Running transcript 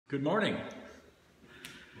Good morning.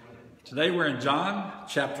 Today we're in John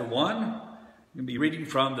chapter 1. I'm going to be reading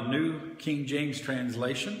from the New King James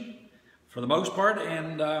translation for the most part,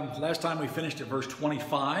 and last time we finished at verse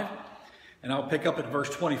 25, and I'll pick up at verse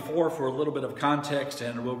 24 for a little bit of context,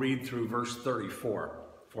 and we'll read through verse 34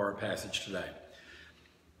 for our passage today.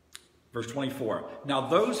 Verse 24. Now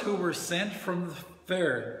those who were sent from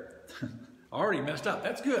the already messed up.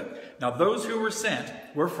 That's good. Now those who were sent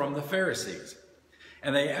were from the Pharisees.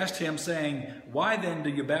 And they asked him, saying, Why then do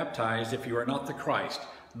you baptize if you are not the Christ,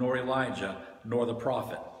 nor Elijah, nor the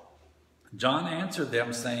prophet? John answered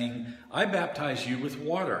them, saying, I baptize you with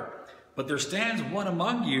water, but there stands one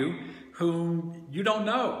among you whom you don't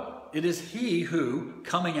know. It is he who,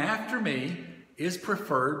 coming after me, is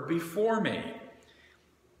preferred before me,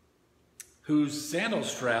 whose sandal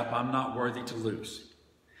strap I'm not worthy to loose.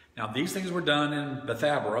 Now these things were done in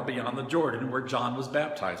Bethabara, beyond the Jordan, where John was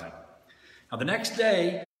baptizing. Now the next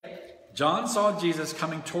day, John saw Jesus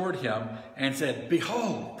coming toward him and said,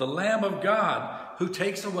 Behold, the Lamb of God, who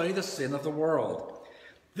takes away the sin of the world.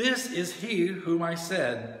 This is he of whom I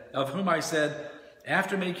said,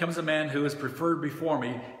 After me comes a man who is preferred before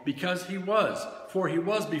me, because he was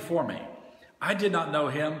before me. I did not know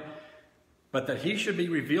him, but that he should be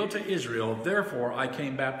revealed to Israel. Therefore I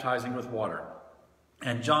came baptizing with water.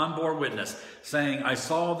 And John bore witness, saying, I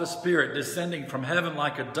saw the Spirit descending from heaven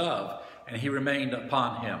like a dove, and he remained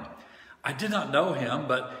upon him. I did not know him,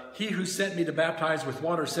 but he who sent me to baptize with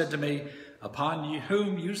water said to me, Upon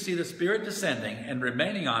whom you see the Spirit descending and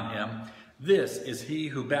remaining on him, this is he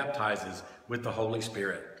who baptizes with the Holy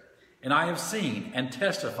Spirit. And I have seen and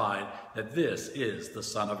testified that this is the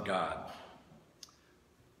Son of God.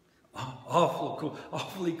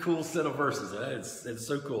 Awfully cool set of verses. It's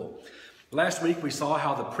so cool. Last week we saw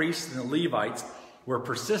how the priests and the Levites were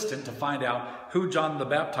persistent to find out who John the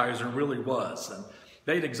Baptizer really was. And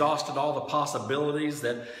they'd exhausted all the possibilities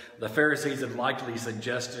that the Pharisees had likely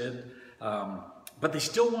suggested, but they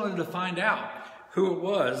still wanted to find out who it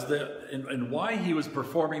was and why he was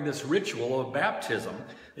performing this ritual of baptism,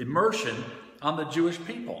 immersion on the Jewish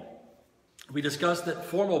people. We discussed that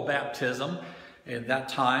formal baptism at that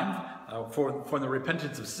time for the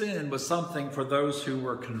repentance of sin was something for those who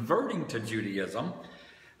were converting to Judaism.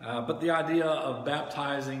 But the idea of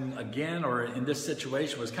baptizing again, or in this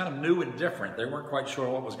situation, was kind of new and different. They weren't quite sure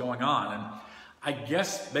what was going on. And I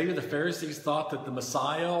guess maybe the Pharisees thought that the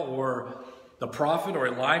Messiah or the prophet or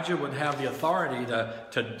Elijah would have the authority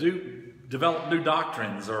to develop new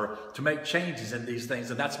doctrines or to make changes in these things,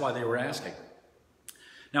 and that's why they were asking.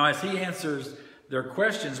 Now, as he answers their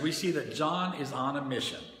questions, we see that John is on a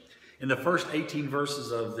mission. In the first 18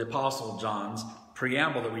 verses of the Apostle John's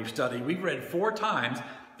preamble that we've studied, we've read 4 times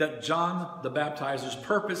that John the Baptizer's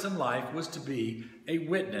purpose in life was to be a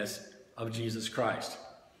witness of Jesus Christ,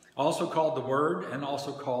 also called the Word and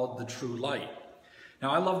also called the true light. Now,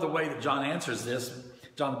 I love the way that John the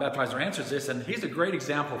Baptizer answers this, and he's a great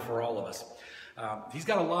example for all of us. He's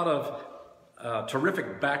got a lot of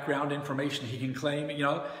terrific background information he can claim. You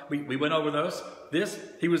know, we went over those.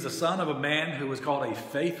 He was the son of a man who was called a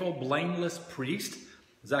faithful, blameless priest,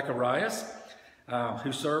 Zacharias,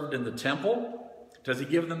 who served in the temple. Does he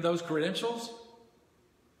give them those credentials?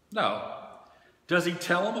 No. Does he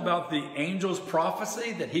tell them about the angel's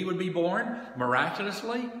prophecy that he would be born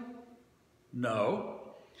miraculously? No.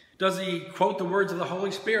 Does he quote the words of the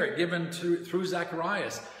Holy Spirit given through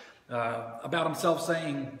Zacharias about himself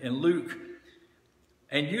saying in Luke,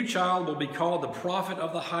 And you, child, will be called the prophet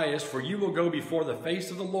of the highest, for you will go before the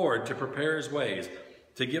face of the Lord to prepare his ways,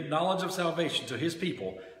 to give knowledge of salvation to his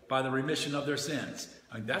people by the remission of their sins.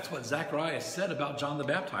 I mean, that's what Zacharias said about John the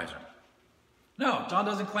Baptizer. No, John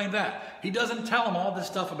doesn't claim that. He doesn't tell him all this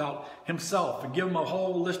stuff about himself and give him a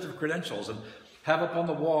whole list of credentials and have up on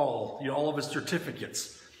the wall, all of his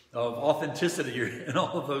certificates of authenticity and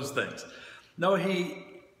all of those things. No, he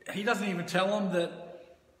doesn't even tell him that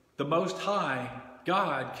the Most High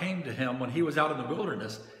God came to him when he was out in the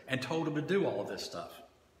wilderness and told him to do all of this stuff.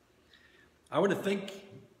 I would think,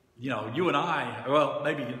 you and I, well,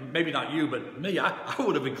 maybe not you, but me, I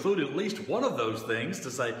would have included at least one of those things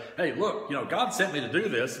to say, hey, look, God sent me to do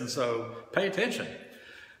this, and so pay attention.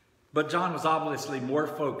 But John was obviously more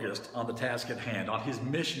focused on the task at hand, on his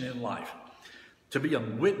mission in life, to be a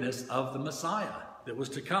witness of the Messiah that was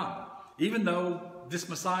to come, even though this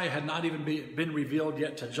Messiah had not even been revealed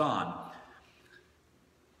yet to John.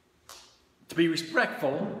 To be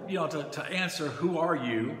respectful, to answer, who are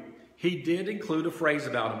you? He did include a phrase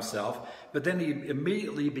about himself, but then he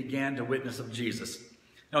immediately began to witness of Jesus.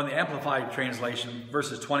 Now, in the Amplified translation,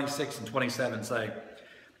 verses 26 and 27 say,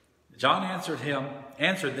 John answered him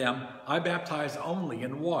answered them, I baptize only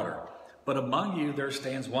in water, but among you there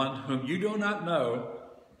stands one whom you do not know,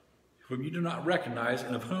 whom you do not recognize,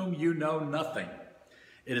 and of whom you know nothing.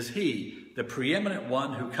 It is he, the preeminent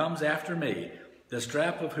one who comes after me, the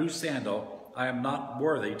strap of whose sandal I am not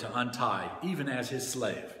worthy to untie, even as his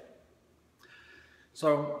slave.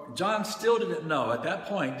 So John still didn't know, at that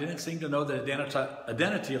point, didn't seem to know the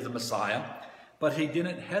identity of the Messiah, but he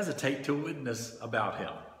didn't hesitate to witness about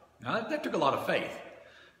him. Now, that took a lot of faith,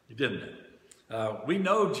 didn't it? We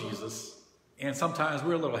know Jesus, and sometimes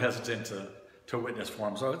we're a little hesitant to witness for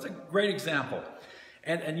him. So it's a great example.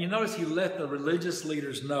 And you notice he let the religious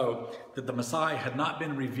leaders know that the Messiah had not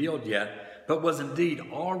been revealed yet, but was indeed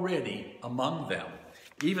already among them,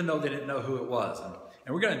 even though they didn't know who it was.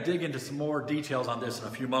 And we're going to dig into some more details on this in a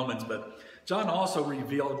few moments, but John also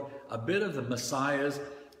revealed a bit of the Messiah's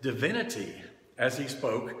divinity as he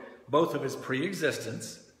spoke, both of his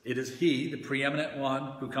pre-existence, it is he, the preeminent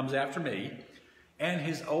one who comes after me, and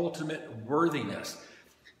his ultimate worthiness,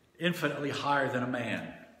 infinitely higher than a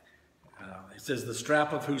man. It says, the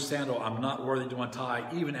strap of whose sandal I'm not worthy to untie,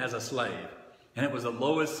 even as a slave. And it was the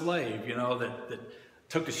lowest slave, that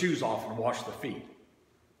took the shoes off and washed the feet.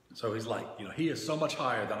 So he's like, he is so much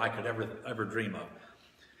higher than I could ever dream of.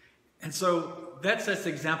 And so that sets the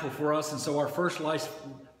example for us. And so our first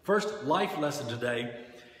life lesson today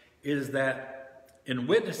is that in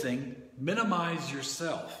witnessing, minimize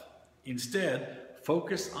yourself. Instead,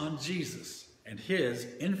 focus on Jesus and his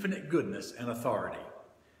infinite goodness and authority.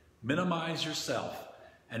 Minimize yourself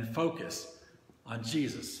and focus on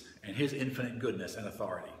Jesus and his infinite goodness and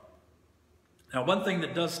authority. Now, one thing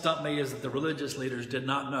that does stump me is that the religious leaders did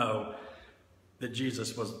not know that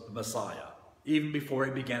Jesus was the Messiah, even before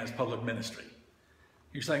he began his public ministry.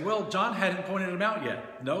 You're saying, well, John hadn't pointed him out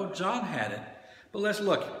yet. No, John hadn't. But let's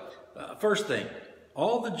look. First thing,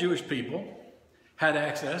 all the Jewish people had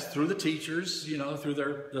access through the teachers,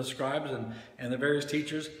 through the scribes and the various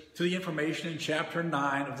teachers, to the information in chapter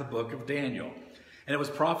 9 of the book of Daniel. And it was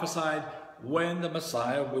prophesied when the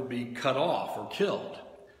Messiah would be cut off or killed.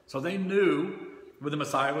 So they knew when the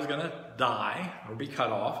Messiah was going to die or be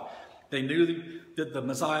cut off. They knew that the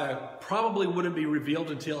Messiah probably wouldn't be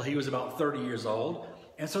revealed until he was about 30 years old.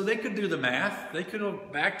 And so they could do the math. They could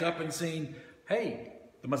have backed up and seen, hey,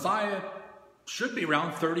 the Messiah should be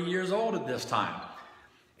around 30 years old at this time.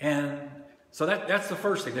 And so that's the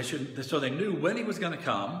first thing. So they knew when he was going to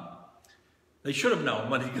come. They should have known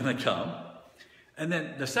when he was going to come. And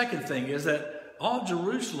then the second thing is that all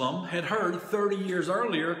Jerusalem had heard 30 years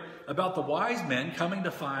earlier about the wise men coming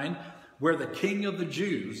to find where the King of the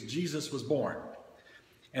Jews, Jesus, was born.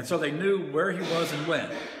 And so they knew where he was and when.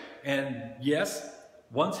 And yes,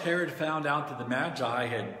 once Herod found out that the Magi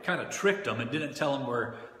had kind of tricked him and didn't tell him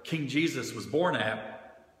where King Jesus was born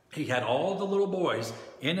at, he had all the little boys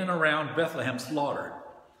in and around Bethlehem slaughtered.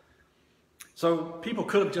 So people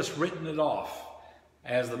could have just written it off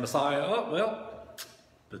as the Messiah. Oh, well,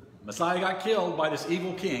 the Messiah got killed by this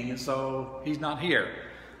evil king, and so he's not here.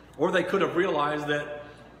 Or they could have realized that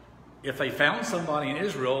if they found somebody in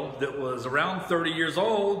Israel that was around 30 years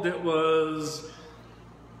old, that was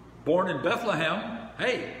born in Bethlehem,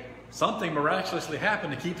 hey, something miraculously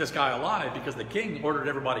happened to keep this guy alive because the king ordered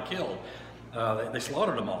everybody killed. They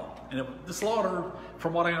slaughtered them all. And the slaughter,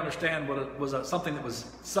 from what I understand, was something that was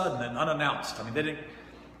sudden and unannounced. I mean, they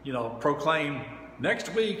didn't, proclaim,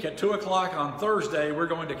 next week at 2 o'clock on Thursday, we're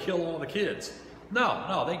going to kill all the kids.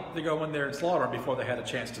 No, they go in there and slaughter them before they had a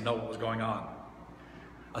chance to know what was going on.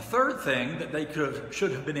 A third thing that they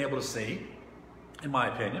should have been able to see, in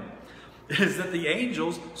my opinion, is that the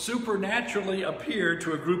angels supernaturally appeared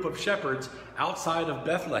to a group of shepherds outside of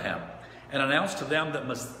Bethlehem and announced to them that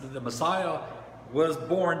the Messiah was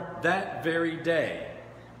born that very day,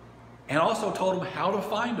 and also told them how to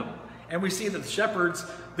find him. And we see that the shepherds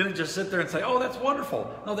didn't just sit there and say, oh, that's wonderful.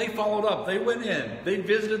 No, they followed up. They went in. They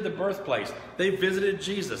visited the birthplace. They visited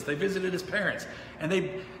Jesus. They visited his parents. And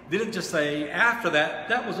they didn't just say, after that,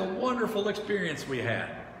 that was a wonderful experience we had.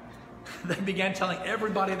 They began telling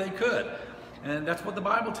everybody they could. And that's what the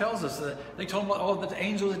Bible tells us. They told them what all the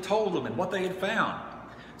angels had told them and what they had found.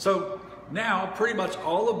 So now pretty much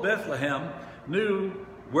all of Bethlehem knew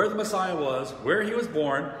where the Messiah was, where he was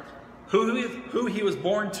born, who he was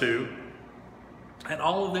born to, and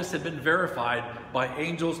all of this had been verified by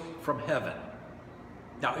angels from heaven.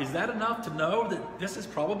 Now, is that enough to know that this is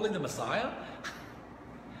probably the Messiah?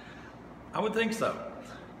 I would think so.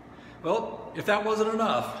 Well, if that wasn't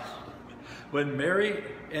enough, when Mary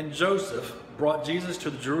and Joseph brought Jesus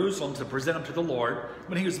to Jerusalem to present him to the Lord,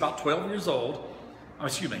 when he was about 12 years old,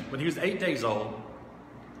 when he was 8 days old,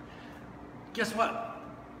 guess what?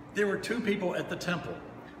 there were two people at the temple.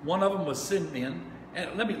 One of them was Simeon,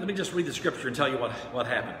 and let me just read the scripture and tell you what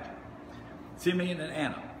happened. Simeon and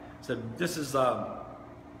Anna. So this is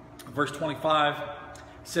verse 25.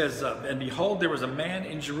 Says, and behold, there was a man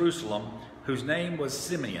in Jerusalem whose name was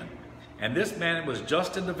Simeon, and this man was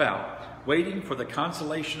just and devout, waiting for the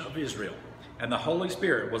consolation of Israel, and the Holy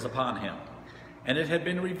Spirit was upon him. And it had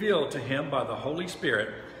been revealed to him by the Holy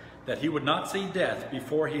Spirit that he would not see death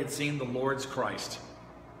before he had seen the Lord's Christ.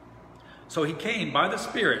 So he came by the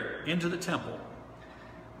Spirit into the temple.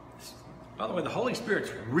 By the way, the Holy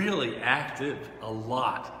Spirit's really active a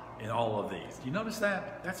lot in all of these. Do you notice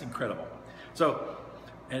that? That's incredible. So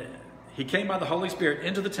he came by the Holy Spirit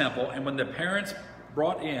into the temple, and when the parents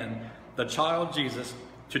brought in the child Jesus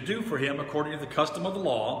to do for him according to the custom of the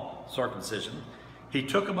law, circumcision, he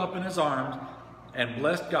took him up in his arms and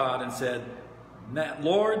blessed God and said,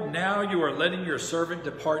 Lord, now you are letting your servant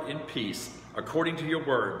depart in peace according to your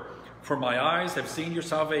word. For my eyes have seen your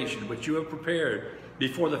salvation, which you have prepared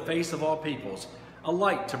before the face of all peoples, a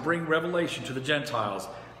light to bring revelation to the Gentiles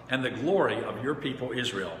and the glory of your people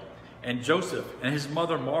Israel. And Joseph and his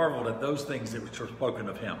mother marveled at those things which were spoken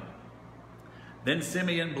of him. Then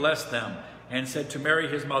Simeon blessed them and said to Mary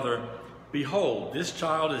his mother, Behold, this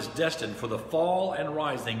child is destined for the fall and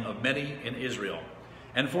rising of many in Israel,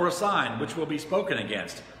 and for a sign which will be spoken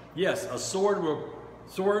against. Yes, a sword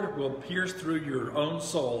will pierce through your own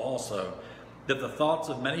soul also, that the thoughts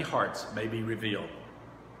of many hearts may be revealed.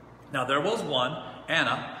 Now there was one,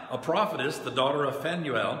 Anna, a prophetess, the daughter of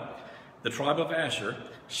Phanuel, the tribe of Asher.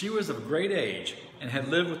 She was of great age and had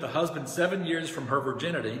lived with the husband 7 years from her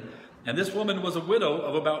virginity. And this woman was a widow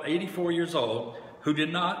of about 84 years old, who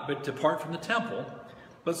did not but depart from the temple,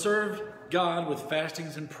 but served God with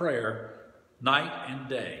fastings and prayer night and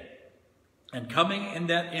day. And coming in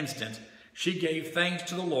that instant, she gave thanks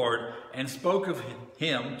to the Lord and spoke of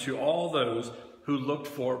him to all those who looked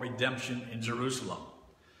for redemption in Jerusalem.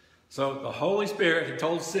 So the Holy Spirit had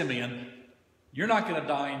told Simeon, you're not going to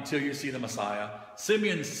die until you see the Messiah.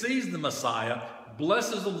 Simeon sees the Messiah,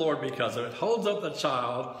 blesses the Lord because of it, holds up the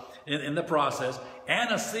child in the process.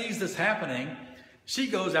 Anna sees this happening. She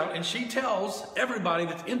goes out and she tells everybody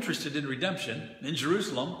that's interested in redemption in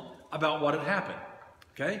Jerusalem about what had happened.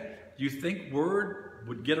 Okay? Do you think word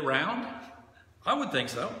would get around? I would think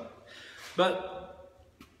so. But,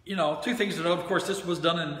 you know, two things to know. Of course, this was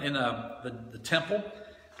done in the temple,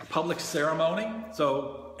 a public ceremony.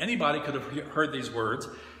 So anybody could have heard these words.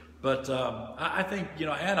 But I think, you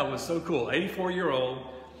know, Anna was so cool. 84-year-old.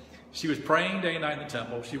 She was praying day and night in the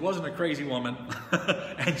temple. She wasn't a crazy woman.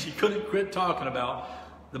 And she couldn't quit talking about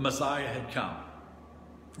the Messiah had come.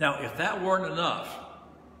 Now, if that weren't enough,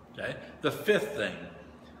 okay, the fifth thing,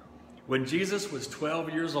 when Jesus was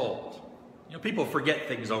 12 years old, you know, people forget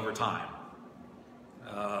things over time.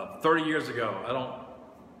 30 years ago,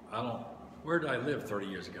 where did I live 30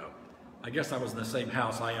 years ago? I guess I was in the same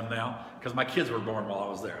house I am now, because my kids were born while I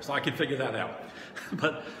was there, so I can figure that out.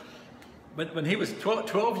 But when he was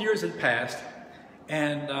 12 years had passed,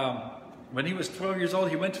 and when he was 12 years old,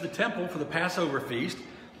 he went to the temple for the Passover feast,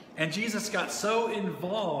 and Jesus got so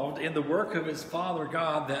involved in the work of his Father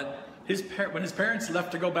God that when his parents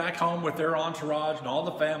left to go back home with their entourage and all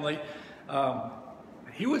the family,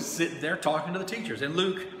 he was sitting there talking to the teachers. In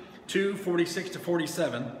Luke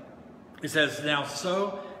 2:46-47, it says, Now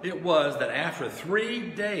so it was that after 3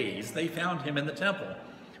 days they found him in the temple,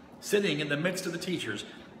 sitting in the midst of the teachers,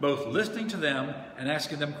 both listening to them and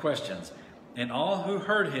asking them questions. And all who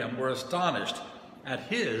heard him were astonished at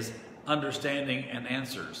his understanding and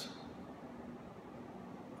answers.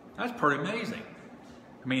 That's pretty amazing.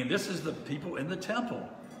 I mean, this is the people in the temple.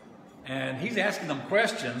 And he's asking them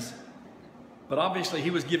questions, but obviously he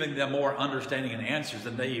was giving them more understanding and answers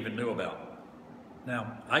than they even knew about.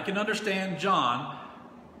 Now, I can understand John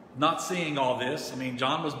not seeing all this. I mean,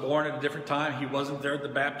 John was born at a different time. He wasn't there at the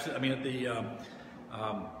baptism. I mean, at the,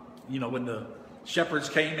 you know, when the shepherds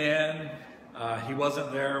came in. He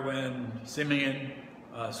wasn't there when Simeon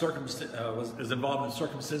was involved in the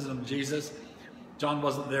circumcision of Jesus. John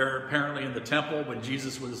wasn't there apparently in the temple when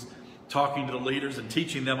Jesus was talking to the leaders and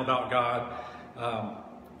teaching them about God.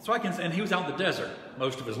 And he was out in the desert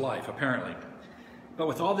most of his life, apparently. But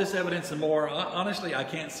with all this evidence and more, honestly, I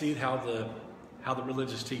can't see how the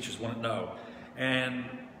religious teachers wouldn't know. And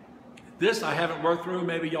this I haven't worked through.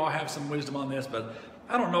 Maybe y'all have some wisdom on this, but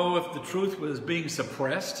I don't know if the truth was being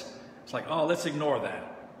suppressed. It's like, oh, let's ignore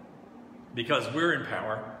that because we're in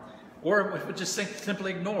power. Or if it just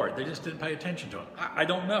simply ignored. They just didn't pay attention to it. I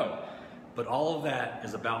don't know. But all of that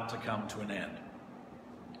is about to come to an end.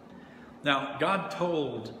 Now, God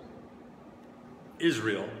told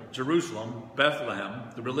Israel, Jerusalem, Bethlehem,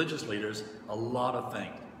 the religious leaders, a lot of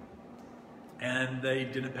things. And they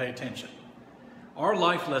didn't pay attention. Our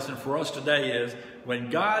life lesson for us today is when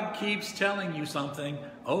God keeps telling you something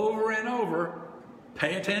over and over,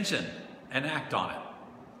 pay attention and act on it.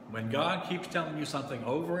 When God keeps telling you something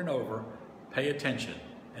over and over, pay attention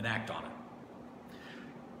and act on it.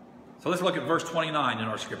 So let's look at verse 29 in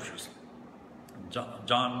our scriptures.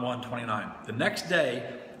 John 1:29. The next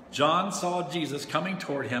day, John saw Jesus coming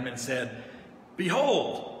toward him and said,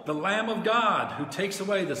 "Behold, the Lamb of God who takes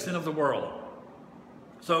away the sin of the world."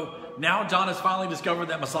 So now John has finally discovered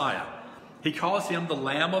that Messiah. He calls him the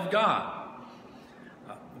Lamb of God.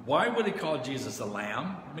 Why would he call Jesus a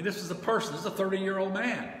lamb? I mean, this is a person. This is a 30-year-old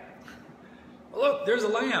man. Look, there's a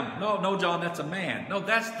lamb. No, John, that's a man. No,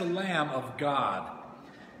 that's the Lamb of God.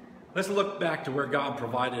 Let's look back to where God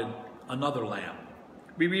provided another lamb.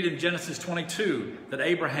 We read in Genesis 22 that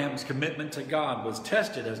Abraham's commitment to God was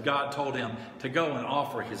tested as God told him to go and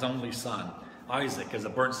offer his only son, Isaac, as a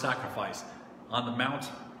burnt sacrifice on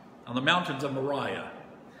the mountains of Moriah.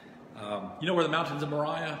 You know where the mountains of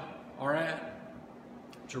Moriah are at?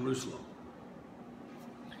 Jerusalem.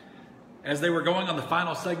 As they were going on the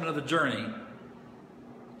final segment of the journey,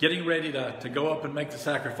 getting ready to go up and make the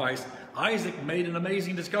sacrifice, Isaac made an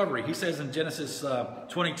amazing discovery. He says in Genesis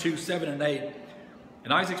 22, 7 and 8,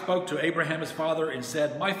 "And Isaac spoke to Abraham his father and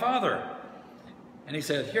said, 'My father.' And he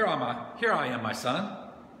said, 'Here I am, my son.'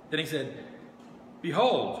 Then he said,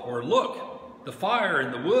 'Behold,' or 'Look, the fire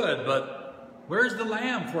and the wood, but where's the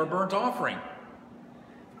lamb for a burnt offering?'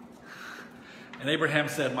 And Abraham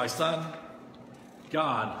said, 'My son,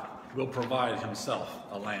 God will provide himself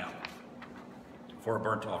a lamb for a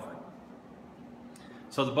burnt offering.'"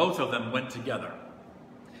 So the both of them went together.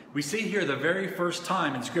 We see here the very first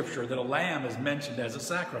time in Scripture that a lamb is mentioned as a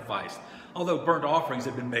sacrifice. Although burnt offerings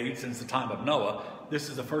have been made since the time of Noah, this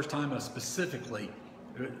is the first time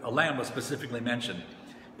a lamb was specifically mentioned.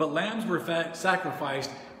 But lambs were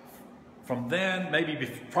sacrificed from then,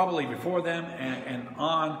 probably before them, and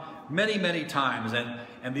on many, many times.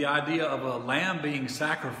 And the idea of a lamb being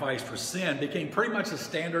sacrificed for sin became pretty much a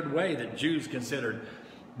standard way that Jews considered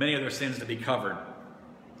many of their sins to be covered.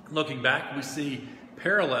 Looking back, we see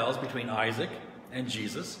parallels between Isaac and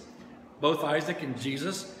Jesus. Both Isaac and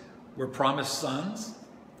Jesus were promised sons.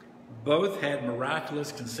 Both had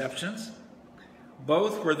miraculous conceptions.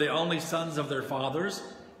 Both were the only sons of their fathers.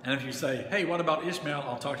 And if you say, "Hey, what about Ishmael?"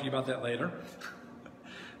 I'll talk to you about that later.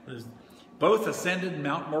 Both ascended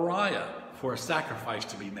Mount Moriah for a sacrifice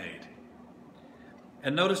to be made.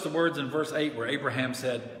 And notice the words in verse 8 where Abraham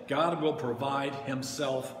said, "God will provide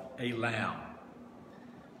himself a lamb."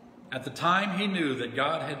 At the time, he knew that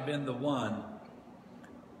God had been the one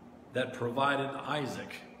that provided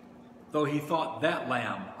Isaac, though he thought that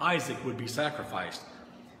lamb, Isaac, would be sacrificed.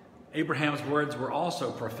 Abraham's words were also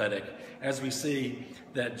prophetic, as we see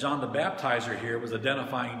that John the Baptizer here was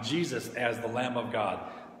identifying Jesus as the Lamb of God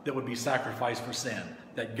that would be sacrificed for sin,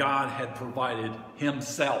 that God had provided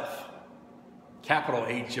himself. Capital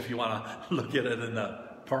H, if you want to look at it in the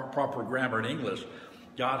proper grammar in English.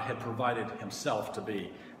 God had provided himself to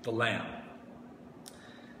be the Lamb.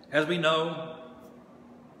 As we know,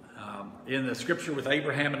 in the scripture with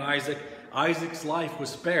Abraham and Isaac, Isaac's life was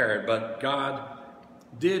spared, but God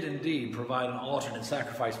did indeed provide an alternate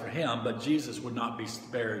sacrifice for him, but Jesus would not be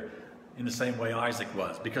spared in the same way Isaac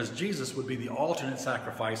was, because Jesus would be the alternate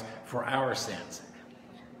sacrifice for our sins.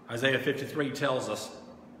 Isaiah 53 tells us,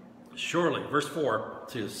 surely, verse 4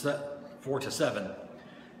 to 7,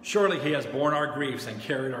 "Surely he has borne our griefs and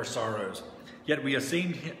carried our sorrows. Yet we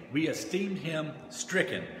esteemed him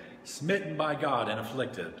stricken, smitten by God, and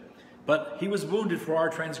afflicted. But he was wounded for our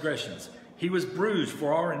transgressions. He was bruised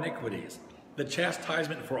for our iniquities. The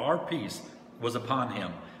chastisement for our peace was upon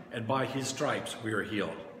him, and by his stripes we are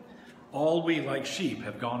healed. All we like sheep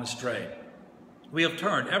have gone astray. We have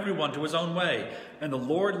turned everyone to his own way, and the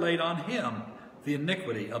Lord laid on him the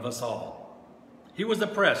iniquity of us all. He was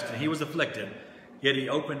oppressed and he was afflicted, yet he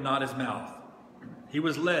opened not his mouth. He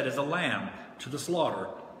was led as a lamb to the slaughter,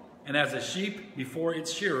 and as a sheep before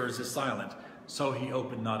its shearers is silent, so he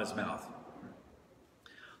opened not his mouth."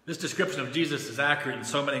 This description of Jesus is accurate in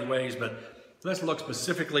so many ways, but let's look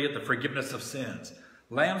specifically at the forgiveness of sins.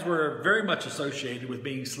 Lambs were very much associated with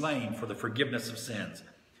being slain for the forgiveness of sins.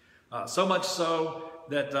 So much so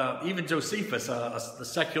that even Josephus, the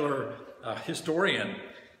secular historian,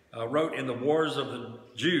 wrote in the Wars of the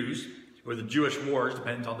Jews, or the Jewish Wars,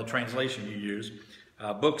 depends on the translation you use,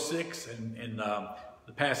 Book 6, in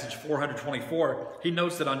the passage 424, he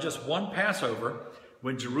notes that on just one Passover,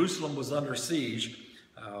 when Jerusalem was under siege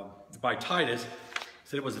by Titus,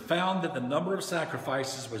 said it was found that the number of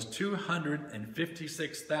sacrifices was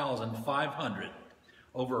 256,500.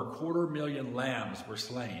 Over 250,000 lambs were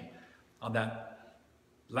slain on that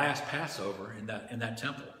last Passover in that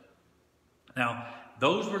temple. Now,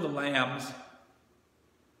 those were the lambs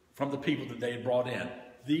from the people that they had brought in.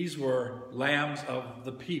 These were lambs of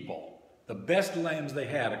the people, the best lambs they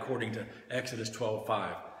had, according to Exodus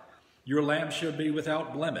 12:5. Your lamb should be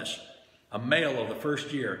without blemish, a male of the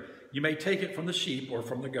first year. You may take it from the sheep or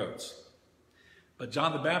from the goats. But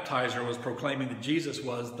John the Baptizer was proclaiming that Jesus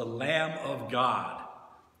was the Lamb of God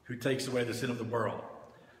who takes away the sin of the world.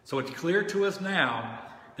 So it's clear to us now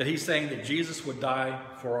that he's saying that Jesus would die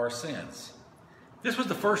for our sins. This was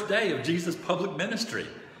the first day of Jesus' public ministry.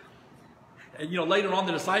 And later on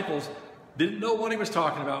the disciples didn't know what he was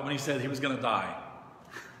talking about when he said he was going to die.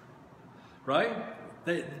 Right?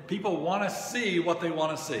 People want to see what they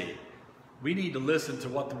want to see. We need to listen to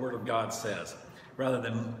what the Word of God says, rather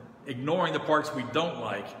than ignoring the parts we don't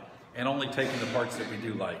like and only taking the parts that we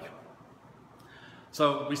do like.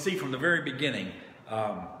 So we see from the very beginning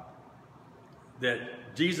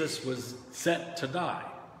that Jesus was set to die.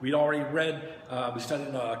 We'd already read, we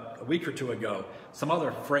studied a week or two ago, some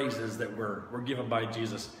other phrases that were given by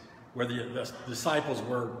Jesus where the disciples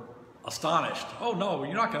were astonished. Oh no,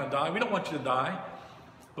 you're not going to die. We don't want you to die.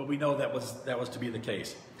 But we know that was to be the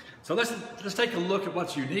case. So let's take a look at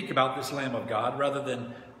what's unique about this Lamb of God rather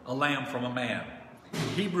than a lamb from a man.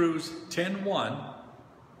 Hebrews 10:1.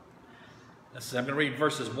 I'm going to read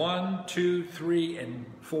verses 1, 2, 3, and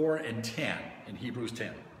 4, and 10 in Hebrews 10.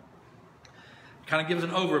 It kind of gives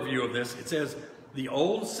an overview of this. It says, the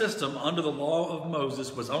old system under the law of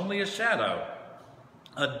Moses was only a shadow,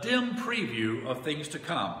 a dim preview of things to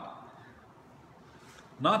come,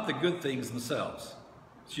 not the good things themselves.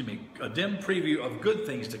 A dim preview of good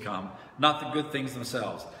things to come, not the good things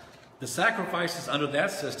themselves. The sacrifices under that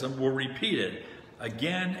system were repeated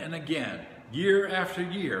again and again, year after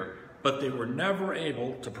year, but they were never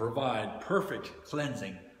able to provide perfect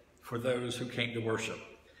cleansing for those who came to worship.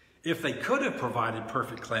 If they could have provided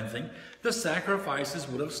perfect cleansing, the sacrifices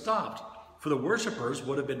would have stopped, for the worshipers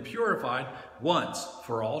would have been purified once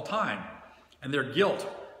for all time, and their guilt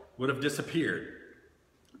would have disappeared.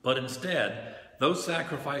 But instead, those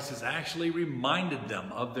sacrifices actually reminded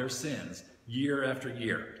them of their sins year after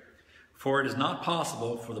year. For it is not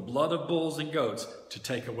possible for the blood of bulls and goats to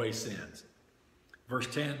take away sins. Verse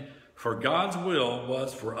 10, for God's will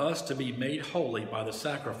was for us to be made holy by the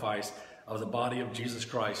sacrifice of the body of Jesus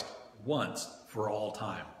Christ once for all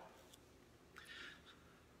time.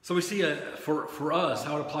 So we see for us,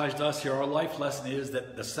 how it applies to us here, our life lesson is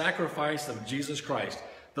that the sacrifice of Jesus Christ,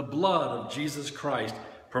 the blood of Jesus Christ,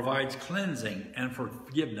 provides cleansing and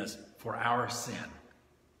forgiveness for our sin.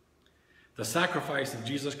 The sacrifice of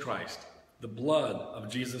Jesus Christ, the blood of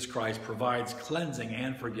Jesus Christ, provides cleansing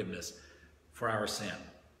and forgiveness for our sin.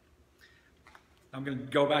 I'm going to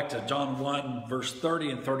go back to John 1, verse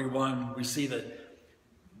 30 and 31. We see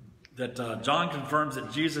that John confirms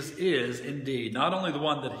that Jesus is indeed not only the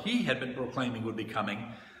one that he had been proclaiming would be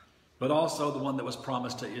coming, but also the one that was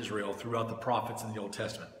promised to Israel throughout the prophets in the Old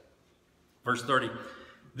Testament. Verse 30,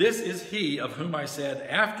 this is he of whom I said,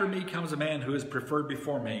 after me comes a man who is preferred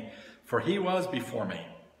before me, for he was before me.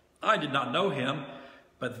 I did not know him,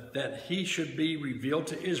 but that he should be revealed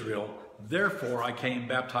to Israel. Therefore I came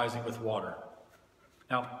baptizing with water.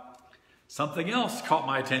 Now, something else caught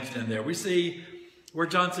my attention in there. We see where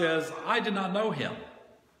John says, I did not know him.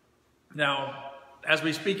 Now, as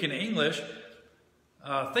we speak in English,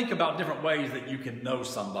 think about different ways that you can know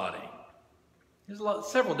somebody. There's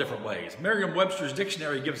several different ways. Merriam-Webster's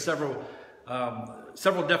dictionary gives several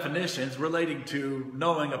definitions relating to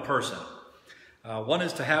knowing a person. One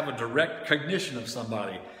is to have a direct cognition of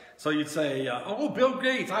somebody. So you'd say, oh, Bill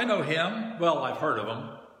Gates, I know him. Well, I've heard of him.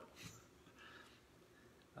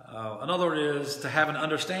 Another is to have an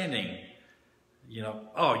understanding.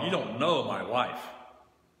 Oh, you don't know my wife,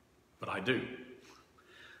 but I do.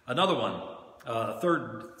 Another one,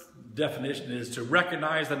 third definition, is to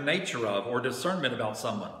recognize the nature of or discernment about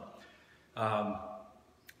someone.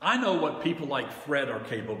 I know what people like Fred are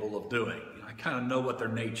capable of doing. I kind of know what their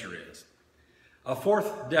nature is. A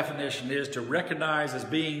fourth definition is to recognize as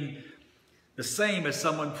being the same as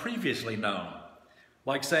someone previously known.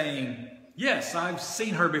 Like saying, yes, I've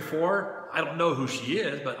seen her before. I don't know who she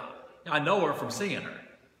is, but I know her from seeing her.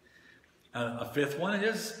 A fifth one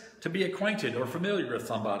is to be acquainted or familiar with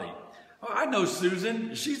somebody. Oh, I know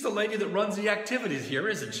Susan. She's the lady that runs the activities here,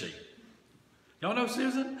 isn't she? Y'all know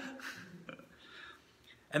Susan?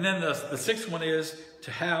 And then the sixth one is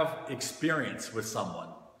to have experience with someone.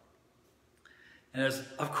 And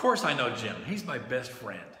of course I know Jim. He's my best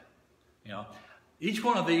friend. You know, each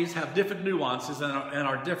one of these have different nuances and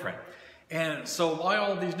are different. And so why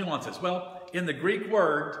all of these nuances? Well, in the Greek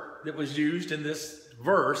word that was used in this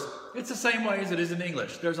verse, it's the same way as it is in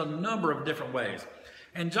English. There's a number of different ways.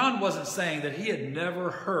 And John wasn't saying that he had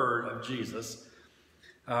never heard of Jesus.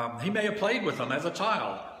 He may have played with him as a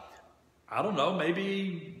child. I don't know,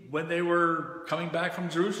 maybe when they were coming back from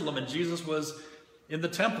Jerusalem and Jesus was in the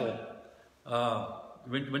temple,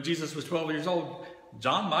 when Jesus was 12 years old,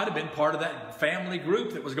 John might have been part of that family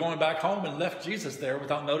group that was going back home and left Jesus there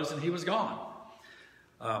without noticing he was gone.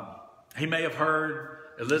 He may have heard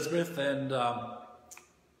Elizabeth and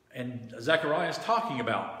Zacharias talking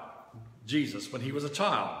about Jesus when he was a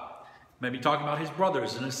child. Maybe talking about his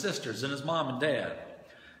brothers and his sisters and his mom and dad.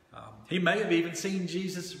 He may have even seen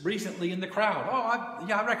Jesus recently in the crowd. Oh,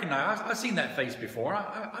 I recognize, I've seen that face before.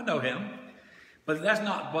 I know him. But that's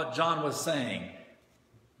not what John was saying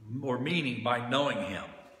or meaning by knowing him.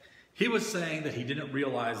 He was saying that he didn't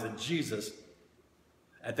realize that Jesus,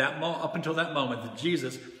 up until that moment, that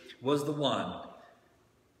Jesus was the one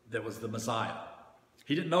that was the Messiah.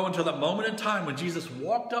 He didn't know until that moment in time when Jesus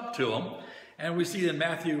walked up to him, and we see in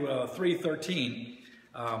Matthew 3:13,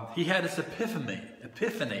 he had this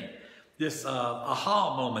epiphany, this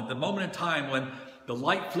aha moment, the moment in time when the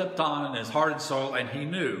light flipped on in his heart and soul, and he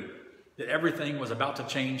knew that everything was about to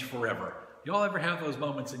change forever. Y'all ever have those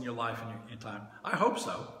moments in your life and in time? I hope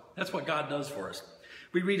so. That's what God does for us.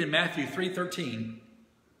 We read in Matthew 3:13,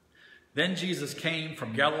 then Jesus came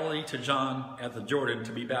from Galilee to John at the Jordan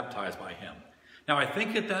to be baptized by him. Now I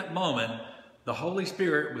think at that moment, the Holy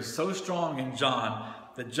Spirit was so strong in John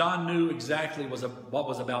that John knew exactly what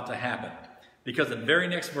was about to happen. Because in the very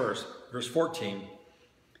next verse, verse 14,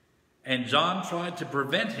 and John tried to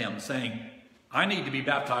prevent him, saying, I need to be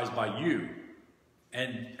baptized by you,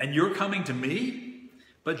 and you're coming to me?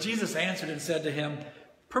 But Jesus answered and said to him,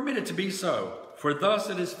 permit it to be so, for thus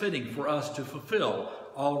it is fitting for us to fulfill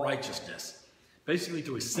all righteousness. Basically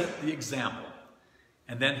to set the example.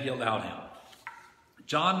 And then he allowed him.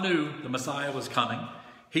 John knew the Messiah was coming.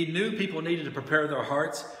 He knew people needed to prepare their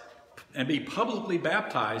hearts and be publicly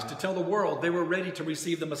baptized to tell the world they were ready to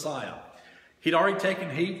receive the Messiah. He'd already taken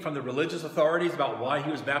heat from the religious authorities about why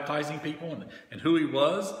he was baptizing people and who he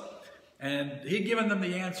was. And he'd given them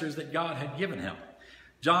the answers that God had given him.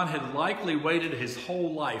 John had likely waited his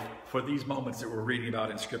whole life for these moments that we're reading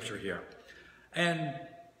about in Scripture here. And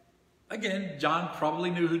again, John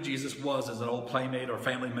probably knew who Jesus was as an old playmate or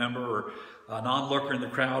family member or an onlooker in the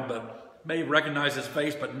crowd, but may have recognized his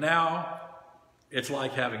face. But now, it's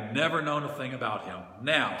like having never known a thing about him.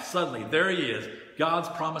 Now, suddenly, there he is, God's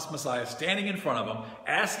promised Messiah, standing in front of him,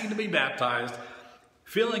 asking to be baptized,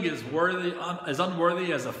 feeling as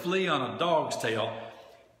unworthy as a flea on a dog's tail.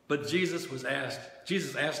 But Jesus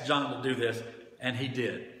asked John to do this, and he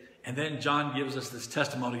did. And then John gives us this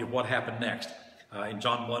testimony of what happened next. In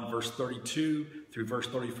John 1, verse 32 through verse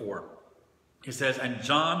 34. He says, and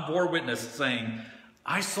John bore witness, saying,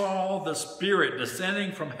 I saw the Spirit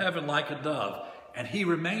descending from heaven like a dove, and he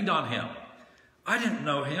remained on him. I didn't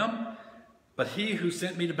know him, but he who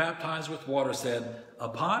sent me to baptize with water said,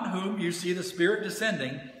 upon whom you see the Spirit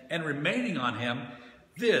descending and remaining on him,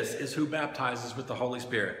 this is who baptizes with the Holy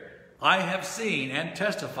Spirit. I have seen and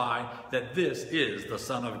testify that this is the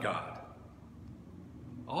Son of God.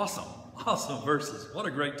 Awesome. Awesome verses. What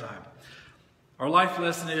a great time. Our life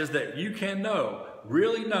lesson is that you can know,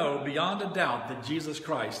 really know beyond a doubt that Jesus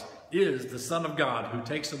Christ is the Son of God who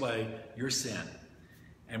takes away your sin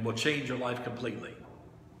and will change your life completely.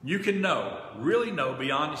 You can know, really know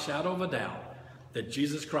beyond a shadow of a doubt that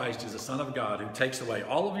Jesus Christ is the Son of God who takes away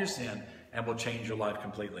all of your sin and will change your life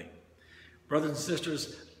completely. Brothers and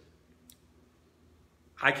sisters,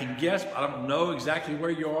 I can guess, I don't know exactly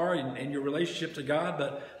where you are in your relationship to God,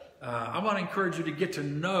 but I want to encourage you to get to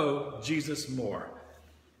know Jesus more.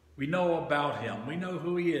 We know about him. We know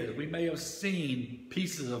who he is. We may have seen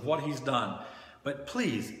pieces of what he's done. But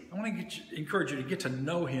please, I want to encourage you to get to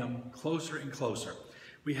know him closer and closer.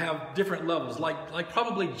 We have different levels, like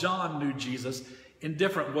probably John knew Jesus in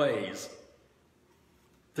different ways.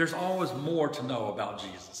 There's always more to know about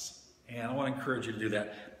Jesus. And I want to encourage you to do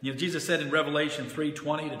that. You know, Jesus said in Revelation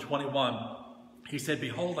 3:20 to 21, he said,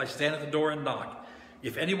 behold, I stand at the door and knock.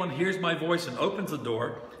 If anyone hears my voice and opens the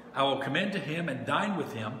door, I will come in to him and dine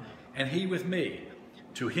with him, and he with me.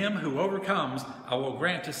 To him who overcomes, I will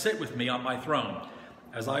grant to sit with me on my throne,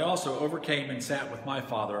 as I also overcame and sat with my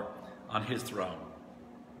Father on his throne.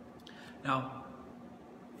 Now,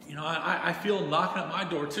 you know, I feel knocking at my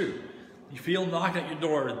door too. You feel knocking at your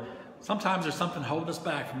door. sometimes there's something holding us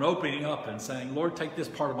back from opening up and saying, Lord, take this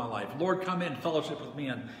part of my life. Lord, come in, fellowship with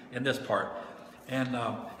me in this part. And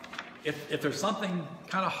if there's something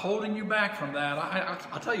kind of holding you back from that,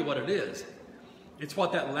 I'll tell you what it is. It's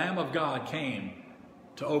what that Lamb of God came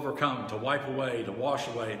to overcome, to wipe away, to wash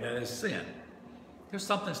away, that is sin. There's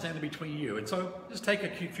something standing between you. And so just take a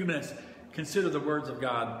few minutes, consider the words of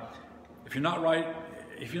God. If you're not right,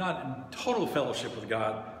 if you're not in total fellowship with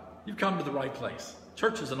God, you've come to the right place.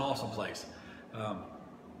 Church is an awesome place. A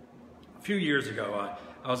few years ago,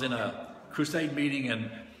 I was in a crusade meeting,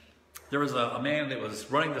 and there was a man that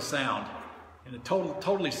was running the sound in a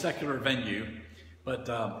totally secular venue, but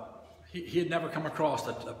he had never come across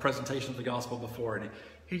a presentation of the gospel before, and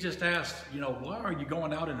he just asked, why are you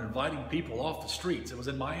going out and inviting people off the streets? It was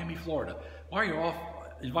in Miami, Florida. Why are you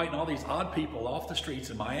inviting all these odd people off the streets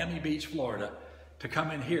in Miami Beach, Florida, to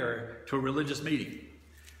come in here to a religious meeting?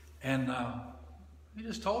 And he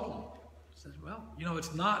just told him, he says, well,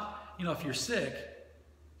 it's not, if you're sick,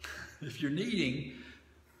 if you're needing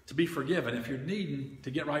to be forgiven, if you're needing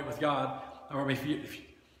to get right with God, or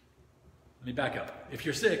let me back up. If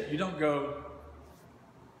you're sick, you don't go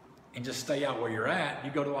and just stay out where you're at,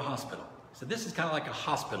 you go to a hospital. So this is kind of like a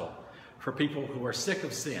hospital for people who are sick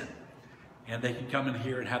of sin, and they can come in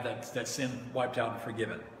here and have that sin wiped out and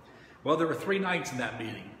forgiven. Well, there were 3 nights in that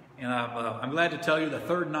meeting, and I'm glad to tell you the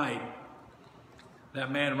third night, that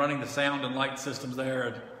man running the sound and light systems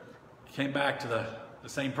there came back to the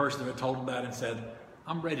same person who had told him that and said,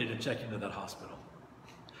 I'm ready to check into that hospital.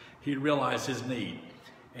 He realized his need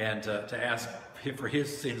and to ask for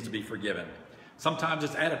his sins to be forgiven. Sometimes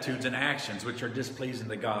it's attitudes and actions which are displeasing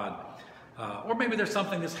to God. Or maybe there's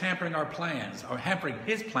something that's hampering our plans or hampering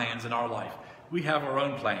his plans in our life. We have our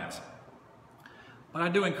own plans. But I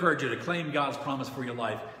do encourage you to claim God's promise for your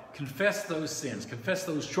life. Confess those sins, confess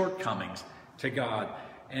those shortcomings to God.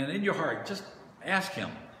 And in your heart, just ask him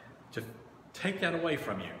to take that away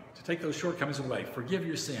from you, to take those shortcomings away, forgive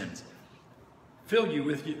your sins, fill you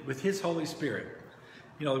with his Holy Spirit.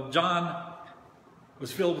 John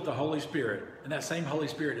was filled with the Holy Spirit, and that same Holy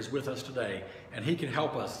Spirit is with us today, and he can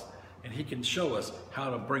help us, and he can show us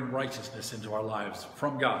how to bring righteousness into our lives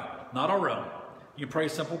from God, not our own. You pray a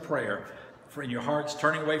simple prayer in your hearts,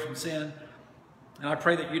 turning away from sin, and I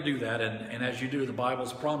pray that you do that, and as you do, the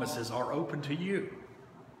Bible's promises are open to you.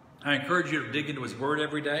 I encourage you to dig into his word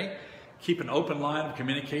every day. Keep an open line of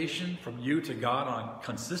communication from you to God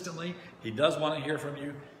consistently. He does want to hear from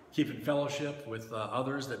you. Keep in fellowship with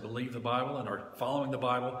others that believe the Bible and are following the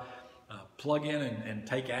Bible. Plug in and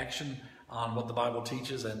take action on what the Bible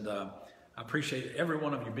teaches. And I appreciate every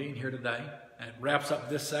one of you being here today. It wraps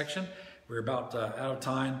up this section. We're about out of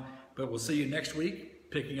time, but we'll see you next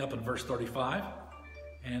week, picking up in verse 35.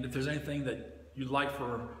 And if there's anything that you'd like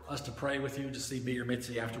for us to pray with you, just see me or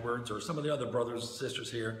Mitzi afterwards, or some of the other brothers and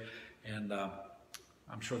sisters here. And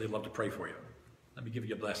I'm sure they'd love to pray for you. Let me give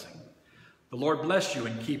you a blessing. The Lord bless you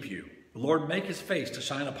and keep you. The Lord make his face to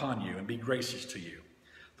shine upon you and be gracious to you.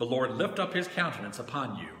 The Lord lift up his countenance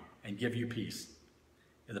upon you and give you peace.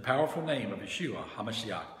 In the powerful name of Yeshua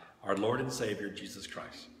HaMashiach, our Lord and Savior, Jesus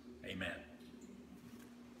Christ. Amen.